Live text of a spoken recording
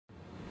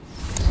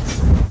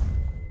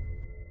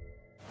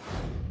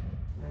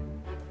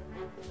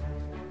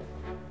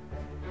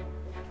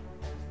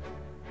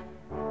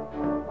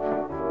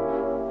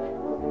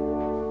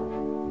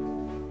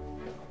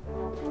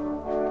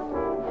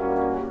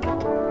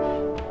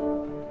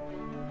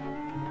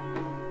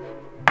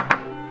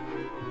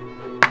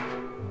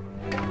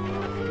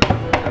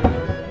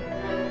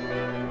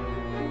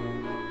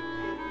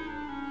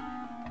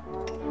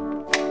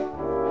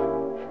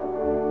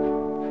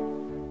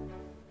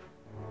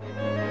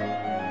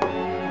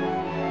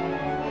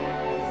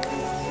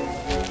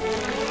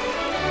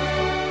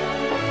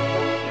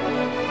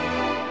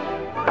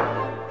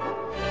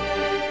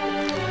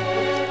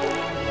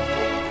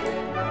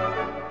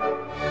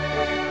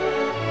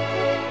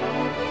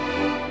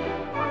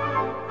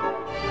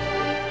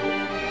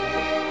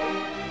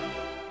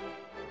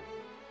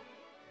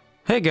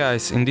Hey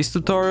guys, in this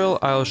tutorial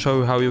I'll show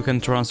you how you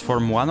can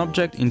transform one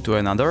object into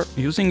another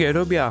using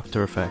Adobe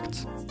After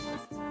Effects.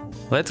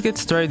 Let's get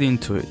straight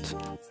into it.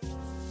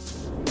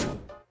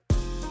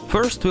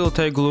 First we'll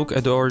take a look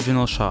at the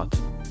original shot.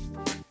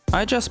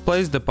 I just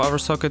placed the power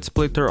socket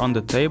splitter on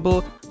the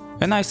table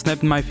and I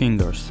snapped my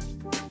fingers.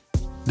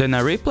 Then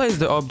I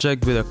replaced the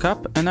object with a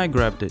cup and I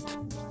grabbed it.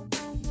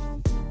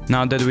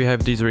 Now that we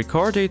have this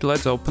recorded,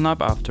 let's open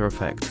up After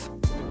Effects.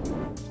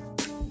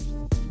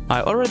 I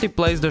already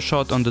placed the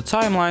shot on the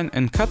timeline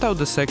and cut out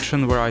the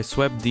section where I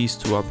swapped these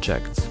two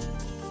objects.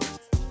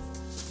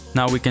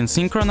 Now we can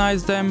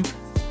synchronize them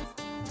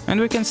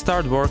and we can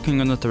start working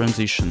on the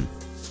transition.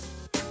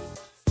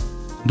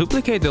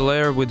 Duplicate the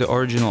layer with the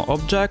original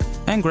object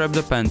and grab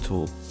the pen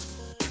tool.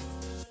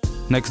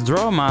 Next,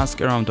 draw a mask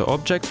around the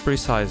object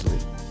precisely.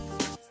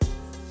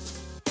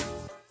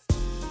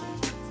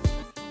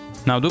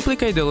 Now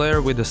duplicate the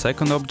layer with the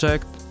second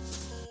object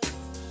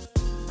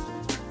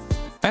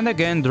and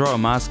again draw a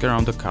mask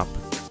around the cup.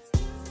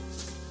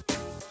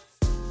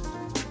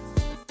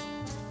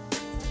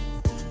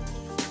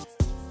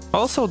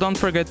 Also don't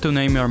forget to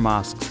name your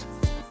masks.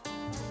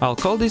 I'll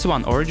call this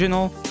one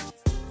Original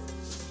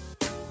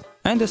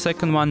and the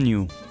second one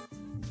New.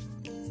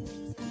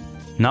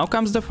 Now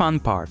comes the fun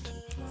part.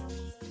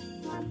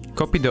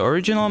 Copy the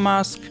original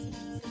mask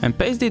and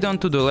paste it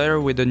onto the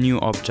layer with the new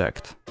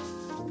object.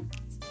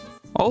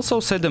 Also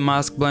set the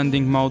mask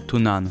blending mode to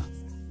None.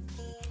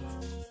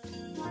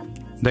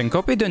 Then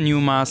copy the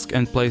new mask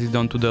and place it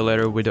onto the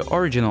layer with the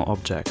original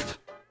object.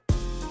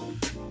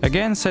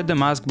 Again set the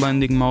mask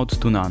blending mode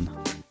to None.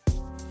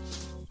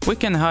 We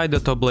can hide the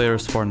top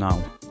layers for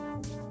now.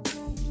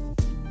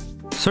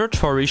 Search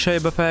for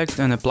Reshape effect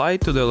and apply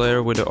it to the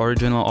layer with the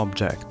original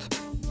object.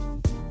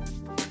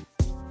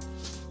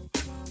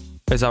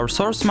 As our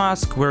source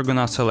mask, we're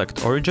gonna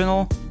select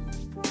Original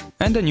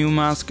and the new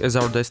mask as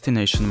our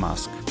destination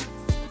mask.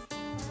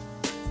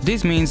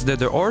 This means that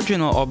the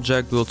original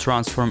object will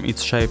transform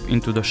its shape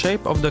into the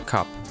shape of the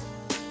cup.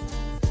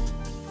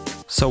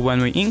 So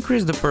when we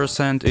increase the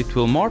 %, it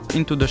will morph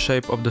into the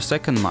shape of the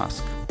second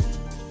mask.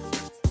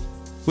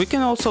 We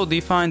can also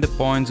define the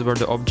points where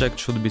the object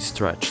should be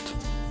stretched.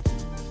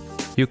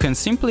 You can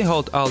simply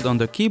hold Alt on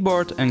the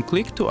keyboard and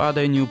click to add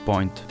a new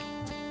point.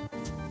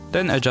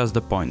 Then adjust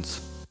the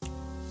points.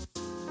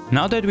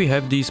 Now that we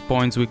have these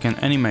points, we can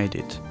animate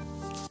it.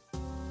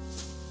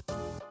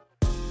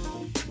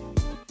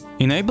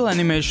 Enable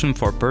animation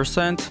for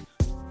 %,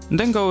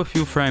 then go a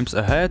few frames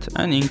ahead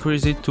and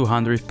increase it to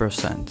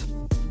 100%.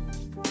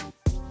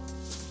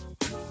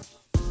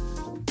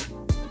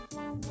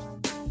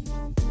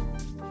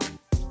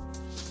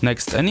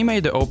 Next,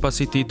 animate the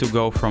opacity to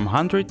go from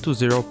 100 to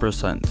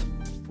 0%.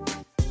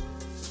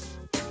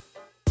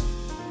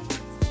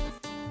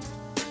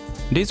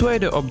 This way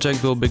the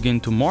object will begin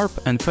to morph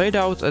and fade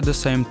out at the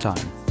same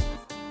time.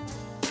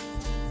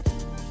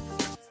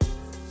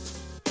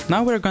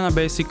 Now we're gonna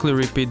basically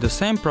repeat the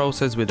same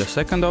process with the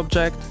second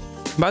object,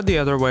 but the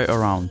other way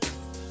around.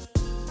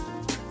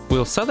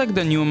 We'll select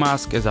the new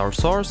mask as our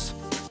source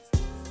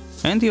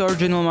and the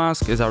original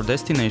mask as our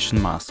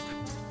destination mask.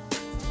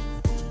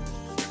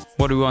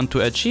 What we want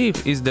to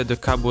achieve is that the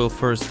cup will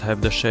first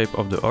have the shape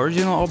of the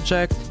original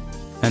object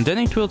and then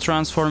it will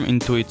transform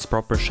into its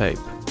proper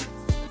shape.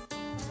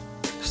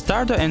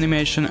 Start the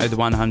animation at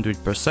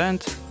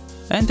 100%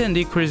 and then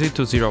decrease it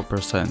to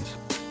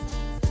 0%.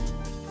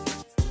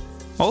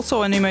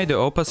 Also animate the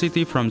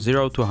opacity from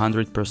 0 to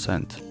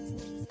 100%.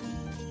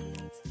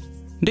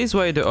 This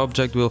way the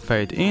object will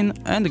fade in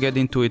and get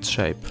into its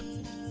shape.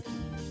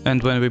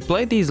 And when we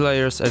play these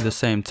layers at the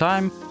same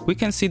time, we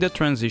can see the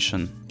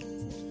transition.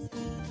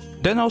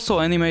 Then also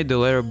animate the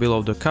layer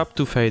below the cup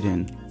to fade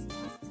in.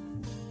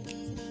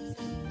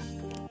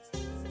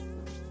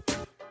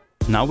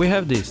 Now we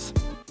have this.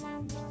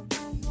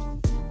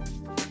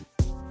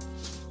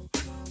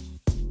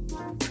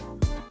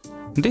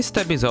 This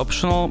step is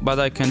optional, but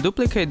I can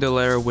duplicate the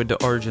layer with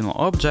the original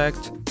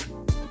object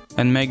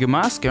and make a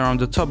mask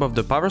around the top of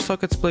the power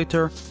socket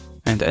splitter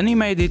and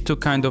animate it to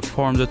kind of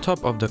form the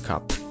top of the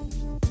cup.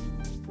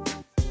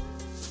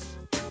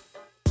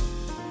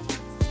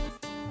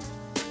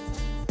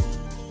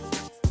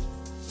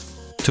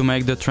 To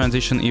make the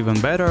transition even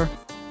better,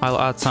 I'll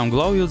add some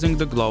glow using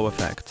the glow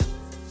effect.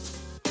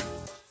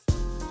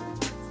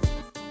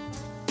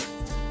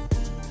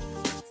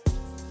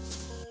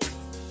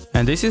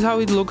 And this is how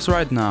it looks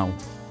right now.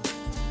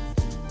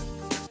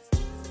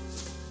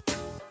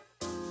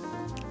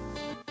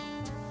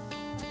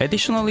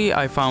 Additionally,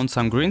 I found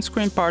some green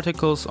screen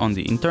particles on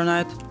the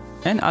internet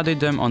and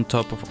added them on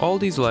top of all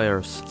these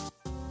layers.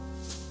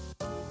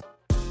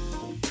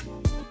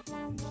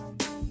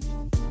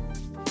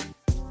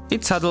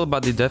 It's subtle,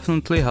 but it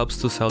definitely helps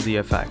to sell the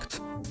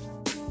effect.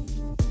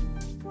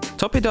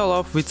 Top it all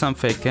off with some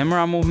fake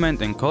camera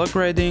movement and color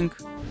grading,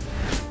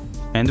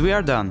 and we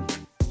are done.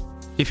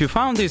 If you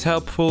found this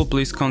helpful,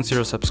 please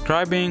consider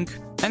subscribing,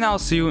 and I'll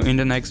see you in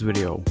the next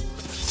video.